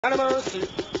Not a mercy,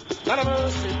 not a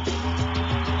mercy.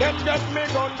 Them get me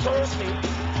gun thirsty.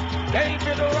 They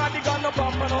feel the radical no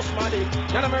pump and us money.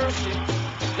 Not a mercy,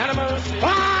 not a mercy.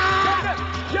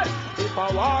 Ah! Yes, if I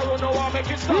war, no one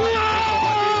make it stop.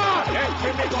 Them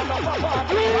feel me gun no pump and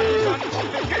radical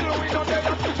come to kill we no day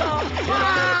after stop.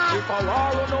 If I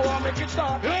war, no one make it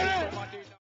stop.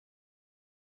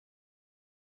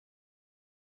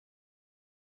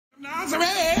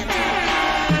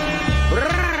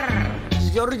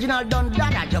 The original Don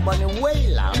Dada, the bunny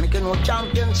whaler, making a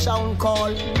champion sound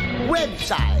called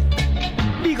Website.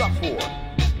 Big up for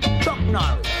Chuck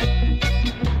Norris.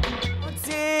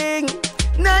 Sing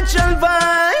natural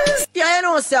vibes. Yeah, you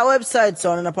know, see a website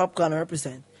sound and a popcorn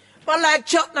represent. But like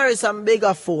Chuck Norris and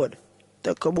Bigger Ford,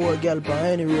 take a boy girl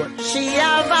by any road. She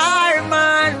have her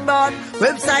man, but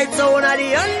website sound are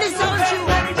the only sound she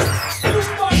wants.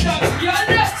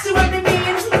 See what I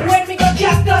mean? When me go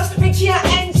cactus, me can't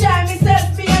enjoy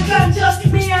myself, me a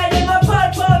conscious. Me I dem a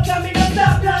pop, and me no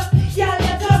stop blush. Yeah,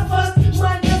 you come first,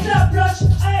 man, you stop blush.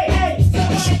 Hey,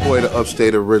 It's your boy, the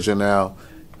Upstate Original,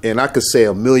 and I could say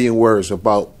a million words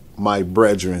about my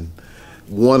brethren.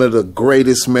 One of the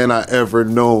greatest men I ever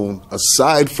known,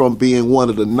 aside from being one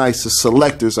of the nicest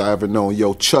selectors I ever known.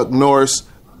 Yo, Chuck Norris,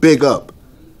 big up,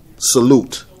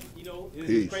 salute. You know,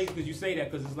 it's crazy because you say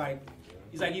that, because it's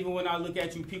like even when I look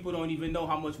at you, people don't even know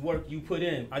how much work you put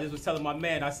in. I just was telling my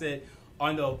man, I said,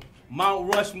 on the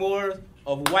Mount Rushmore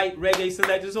of white reggae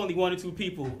selectors, only one or two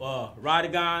people.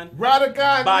 Radagon, Body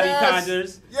yes.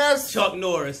 Conjures, Yes. Chuck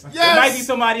Norris. Yes. It might be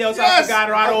somebody else I forgot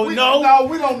or I don't know. No,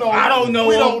 we don't know. I don't know.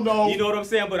 We don't know. You know what I'm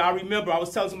saying? But I remember I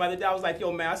was telling somebody that I was like,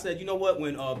 yo, man, I said, you know what?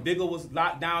 When Bigger was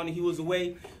locked down and he was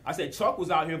away, I said, Chuck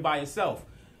was out here by himself.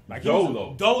 Like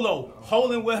Dolo,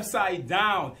 holding website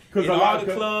down in all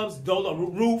the clubs, Dolo,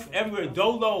 roof, everywhere,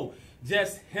 Dolo,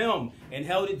 just him, and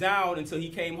held it down until he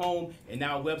came home, and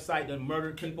now website done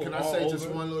murdered people. Can I all say over. just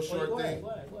one little short thing? Go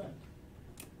ahead.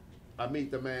 I meet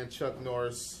the man Chuck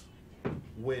Norris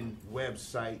when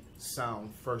website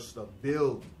sound first to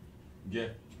build. Yeah.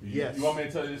 Yes. You want me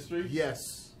to tell you the history?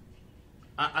 Yes.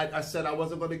 I said I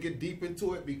wasn't going to get deep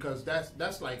into it because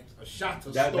that's like a shot to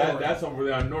That's story. over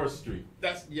there on North Street.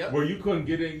 That's yep. Where you couldn't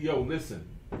get in. Yo, listen.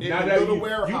 In Now the that little you-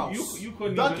 warehouse. You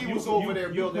couldn't Ducky even, was over there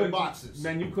building couldn't- boxes.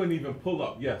 Man, you couldn't even pull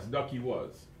up. Yes, Ducky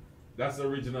was. That's the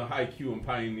original High Q and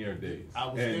Pioneer days. I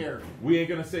was And there. We ain't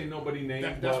gonna say nobody name.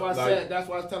 That's why I said. That's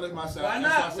why I was telling myself. Why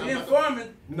not? We informing.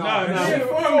 No.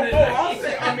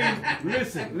 I mean,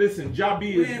 listen.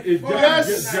 Jabi is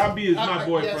Yes. Jabi is my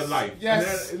boy yes, for life.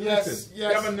 yes, And yes, listen, yes,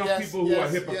 you have enough yes, people who yes,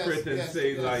 are hypocrites and yes,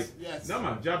 say yes, like, yes. no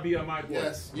man, Jabi are my boy.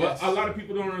 Yes, but yes. a lot of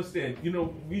people don't understand. You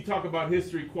know, we talk about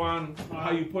history, Quan,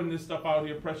 how you putting this stuff out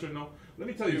here, pressure. No, let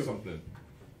me tell you something.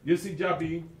 You see,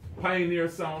 Jabi. Pioneer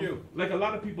sound. Like a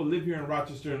lot of people live here in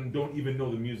Rochester and don't even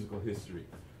know the musical history.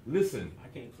 Listen, I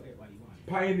can't play it while you want.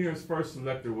 Pioneer's first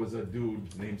selector was a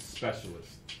dude named Specialist.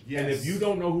 Yes. And if you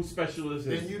don't know who Specialist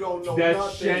is, Then you don't know that's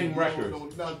nothing. Shang You Records.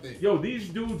 don't know nothing. Yo, these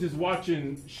dudes is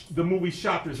watching the movie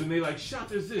Shotters and they like,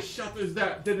 Shotters this, Shotters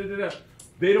that, da-da-da-da.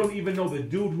 They don't even know the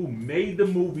dude who made the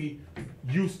movie,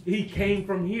 he came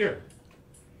from here.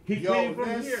 He came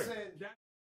from here.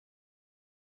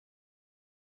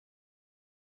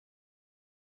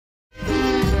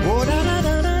 Oh,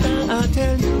 I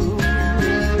tell you,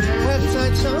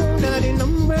 website sound are the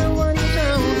 #1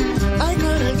 sound. I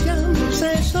gotta jump,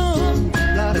 say so.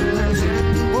 Lot of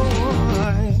blessings,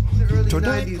 boy. The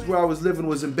 90s where I was living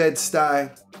was in Bed-Stuy,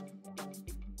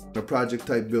 a project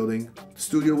type building. The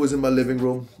studio was in my living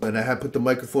room, and I had put the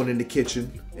microphone in the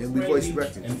kitchen, and we voiced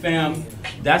records. And fam,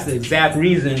 that's the exact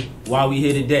reason why we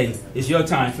here today. It's your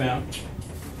time, fam.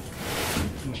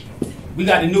 We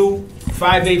got the new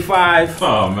 585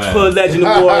 Hood Legend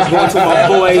Awards going to my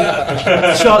boy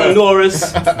Chuck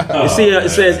Norris. You see, it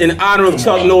says in honor of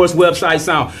Chuck Norris website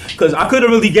sound. Because I could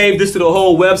have really gave this to the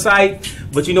whole website,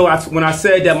 but you know, when I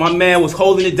said that my man was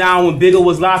holding it down when Bigger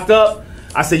was locked up,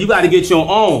 I said you got to get your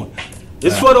own.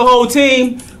 It's for the whole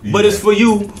team, but it's for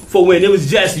you for when it was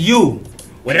just you.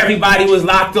 When everybody was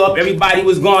locked up, everybody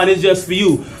was gone, it's just for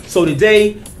you. So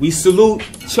today, we salute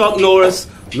Chuck Norris,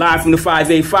 live from the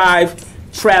 585.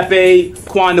 Trap A,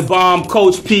 Quan the Bomb,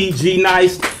 Coach P, G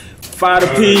Nyce, Fire the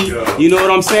P. You know what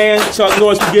I'm saying? Chuck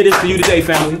Norris, we get this for you today,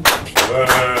 family.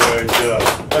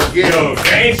 Again.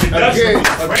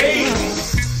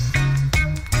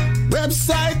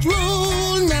 Website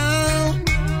rule now.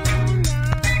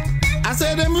 I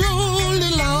said them rule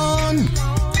the land.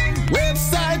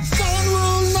 Website sound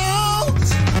rule now.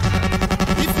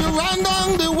 If you run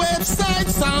down the website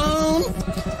sound,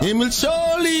 it will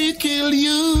surely kill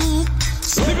you.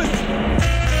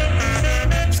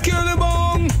 Skill the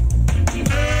bong.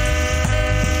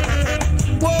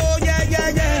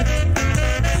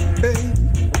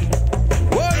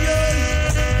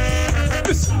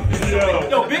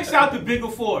 Bigger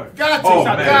Four. Got to, Oh,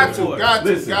 got man. to, got to,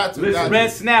 Listen, got to. listen.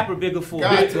 Red Snapper, Bigger Four.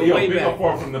 Got to. Yo, Way Bigger back.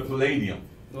 Four from the Palladium.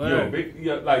 Word.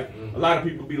 Like a lot of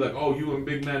people be like, oh, you and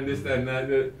Big Man, this, that, and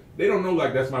that. They don't know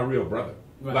like that's my real brother.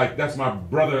 Right. Like that's my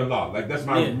brother-in-law. Like that's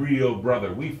my real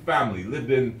brother. We family lived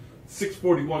in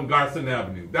 641 Garson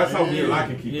Avenue. That's how real I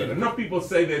can keep it. Enough people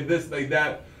say they this, they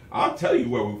that. I'll tell you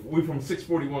where we from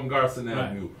 641 Garson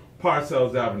Avenue,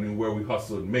 Parcells Avenue, where we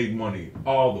hustled, made money,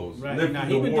 all those. Right. Lived Now, through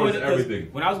he the been wars, doing it 'cause everything.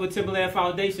 when I was with Timberland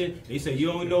Foundation, they said, you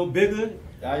don't know Bigger?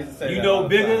 I used to say You that know all the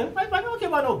Bigger? time. I don't care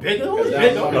about no Bigger. Who's That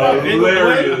Bigger? was I don't care about Bigger.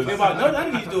 hilarious. I don't care about none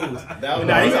of these dudes. That was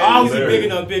Nah, he's always hilarious.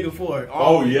 bigger than Bigger for it.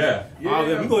 Oh yeah. We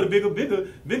go to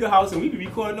Bigger house and we be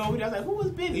recording over there. I was like, who was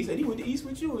Bigger? He said he went to East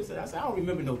with you. I said, I don't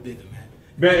remember no Bigger, man.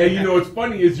 Man, and you know what's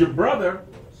funny is your brother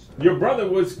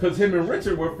was, because him and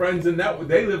Richard were friends, and that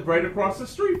they lived right across the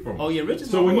street from him. Oh yeah,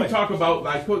 Richard's So my when boy. you talk about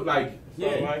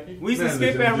yeah, we used to Man, skip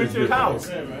listen, at this is Richard's good.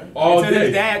 house all until day.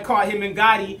 his dad caught him and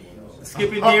Gotti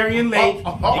skipping Darien Lake.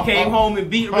 He came home and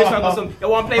beat Richard on some. Y'all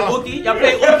want to play Ookie? Y'all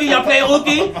play Ookie? Y'all play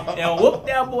Ookie? And whoop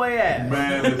that boy ass.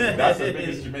 Man, listen, that's the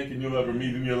biggest Jamaican you'll ever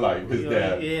meet in your life. His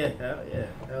dad. Yeah,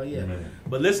 hell yeah. Man.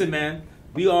 But listen, man,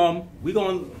 we gonna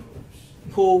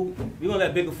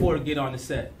let Bigger Four get on the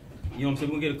set. You know what I'm saying?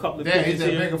 We're gonna get a couple of Damn, pictures he's a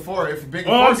here. Bigger Four. If Bigger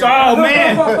Oh, I'm Four sorry. Oh,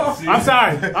 man.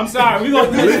 I'm sorry. We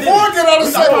gonna Bigger Four get on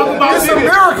the set. It's a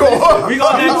miracle. We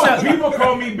gonna let Chuck. People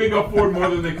call me Bigger Ford more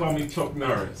than they call me Chuck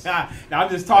Norris. Now I'm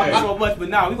just talking so much, but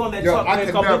now we're gonna let Chuck play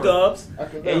a couple of dubs.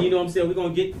 And you know what I'm saying? We're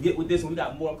gonna get with this one. We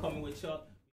got more coming with Chuck.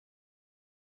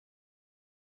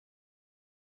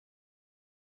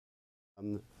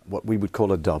 What we would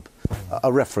call a dub,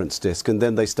 a reference disc, and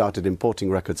then they started importing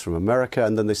records from America,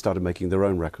 and then they started making their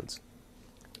own records.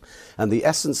 And the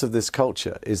essence of this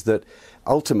culture is that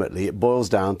ultimately it boils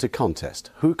down to contest.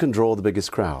 Who can draw the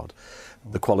biggest crowd?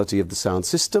 The quality of the sound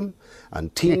system,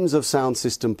 and teams of sound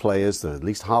system players, there are at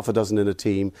least half a dozen in a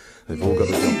team, they've all got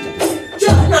a job to do.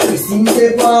 Chuck Norris in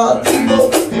the party,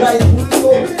 like we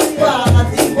go,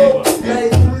 party go,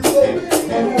 like we go.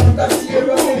 I want to cheer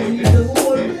up the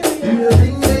whole,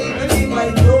 ring baby, my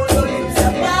door, it's a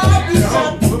party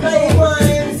shot, like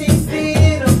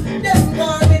 1M16. Them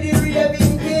call me the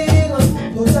raving king.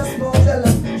 Don't just know, tell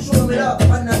them, show me love,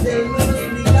 and I tell me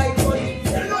the like money.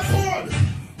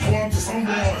 I want to some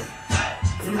boy.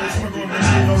 You know, some going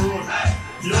down the road.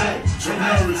 Yo, Chuck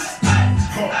Norris.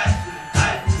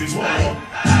 It's WAYO.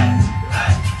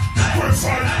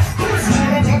 Website. Who's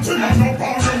gonna got to no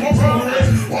power in my brother?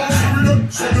 What's the real?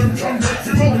 So them can get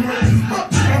you on me. But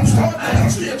you don't start, come on,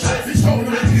 stay trophy stone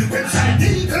me. Website,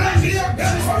 detail and the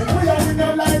again. We are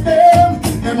not like them.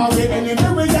 Them are waiting in the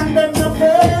way and them no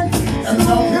pain. Them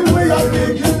no kill we are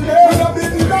making them. We are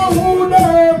beating down who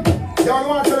them. Y'all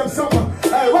want to tell them something?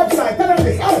 Hey, website, tell them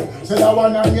this. Hey, so that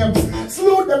one on them.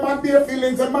 Salute them and their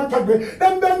feelings and my carry.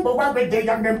 Them go every day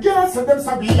and them can't say them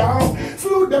sabi y'all.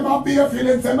 Salute them and their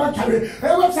feelings and my carry. Hey,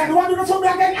 website, the one you go show me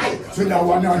again. Hey, so that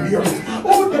one on here.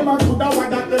 All them and do that one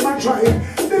that them are trying.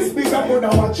 This big up on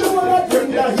our children that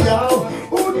bring that y'all.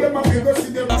 All them and we go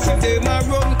see them. I said they my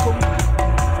run come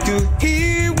to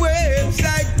hear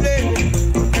website play.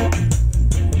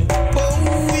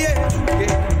 Oh yeah,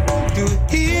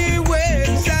 to hear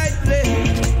website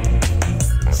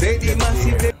play. Say the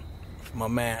massive. My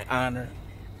man Honor,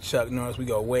 Chuck Norris, we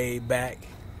go way back.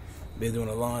 Been doing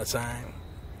a long time.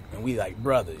 And we like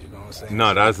brothers, you know what I'm saying?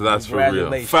 No, that's for real.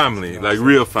 Congratulations, Family, you know like what I'm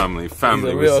real family.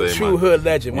 Family, He's a we real say, true man. hood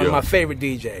legend, one of Yo. my favorite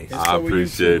DJs. I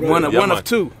appreciate it. One Yeah, of man.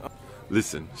 two.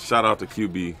 Listen, shout out to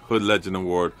QB, Hood Legend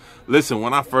Award. Listen,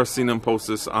 when I first seen him post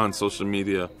this on social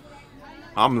media,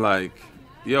 I'm like,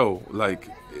 yo, like,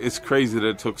 it's crazy that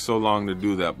it took so long to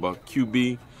do that. But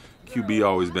QB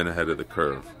always been ahead of the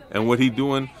curve. And what he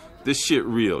doing, this shit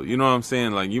real. You know what I'm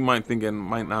saying? Like, you might think it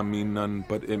might not mean nothing,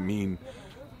 but it mean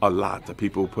a lot. The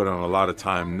people who put on a lot of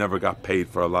time, never got paid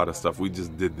for a lot of stuff. We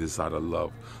just did this out of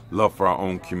love. Love for our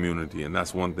own community. And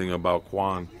that's one thing about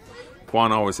Quan.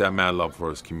 Quan always had mad love for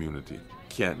his community.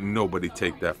 Can't nobody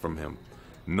take that from him.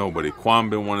 Nobody. Quan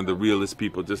been one of the realest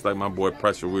people, just like my boy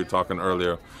Pressure we were talking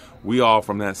earlier. We all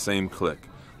from that same clique.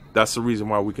 That's the reason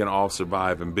why we can all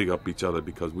survive and big up each other,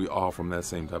 because we all from that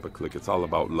same type of clique. It's all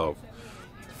about love.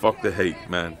 Fuck the hate,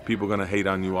 man. People gonna hate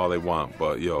on you all they want,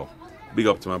 but yo, big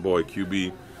up to my boy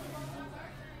QB.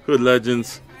 Hood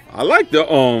Legends. I like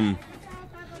the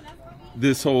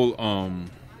this whole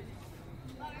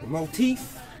The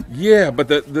motif. yeah, but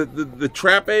the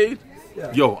trap aid,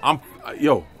 yo,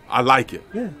 I like it.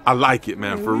 Yeah. I like it,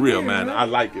 man, for real, man. I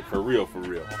like it, for real, for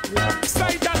real.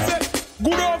 Say that's it.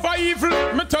 Good over evil.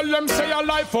 Me tell them say your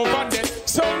life over death.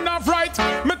 Sound of right.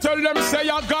 Me tell them say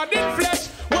your God in flesh.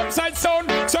 Website sound,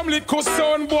 some little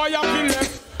sound boy I feel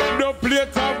left. the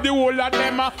plate of the whole of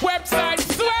them website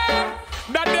swear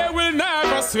that they will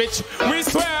never switch. We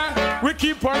swear we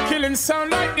keep on killing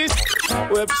sound like this.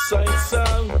 Website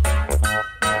sound.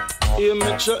 Hear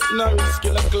me Chuck Norris,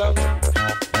 kill a clown.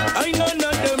 I know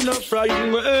none of them no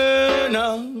frightened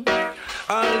now.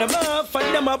 All them up,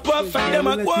 and them up, and them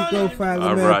up.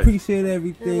 All right. Appreciate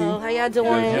everything. Hello, how y'all doing?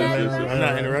 I'm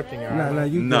not interrupting y'all.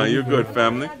 No, you're good,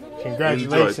 family.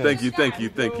 Congratulations. Enjoy. Thank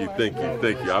you.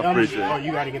 I appreciate it. Oh,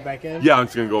 you got to get back in? Yeah, I'm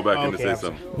just going to go back in and say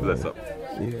something. Bless up.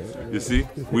 Yeah. You see,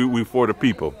 we for the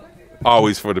people.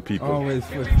 Always for the people. Always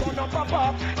for the people. Hey boy,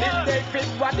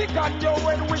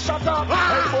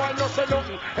 no say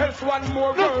nothing. Else one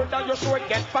more word and you sure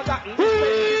get forgotten.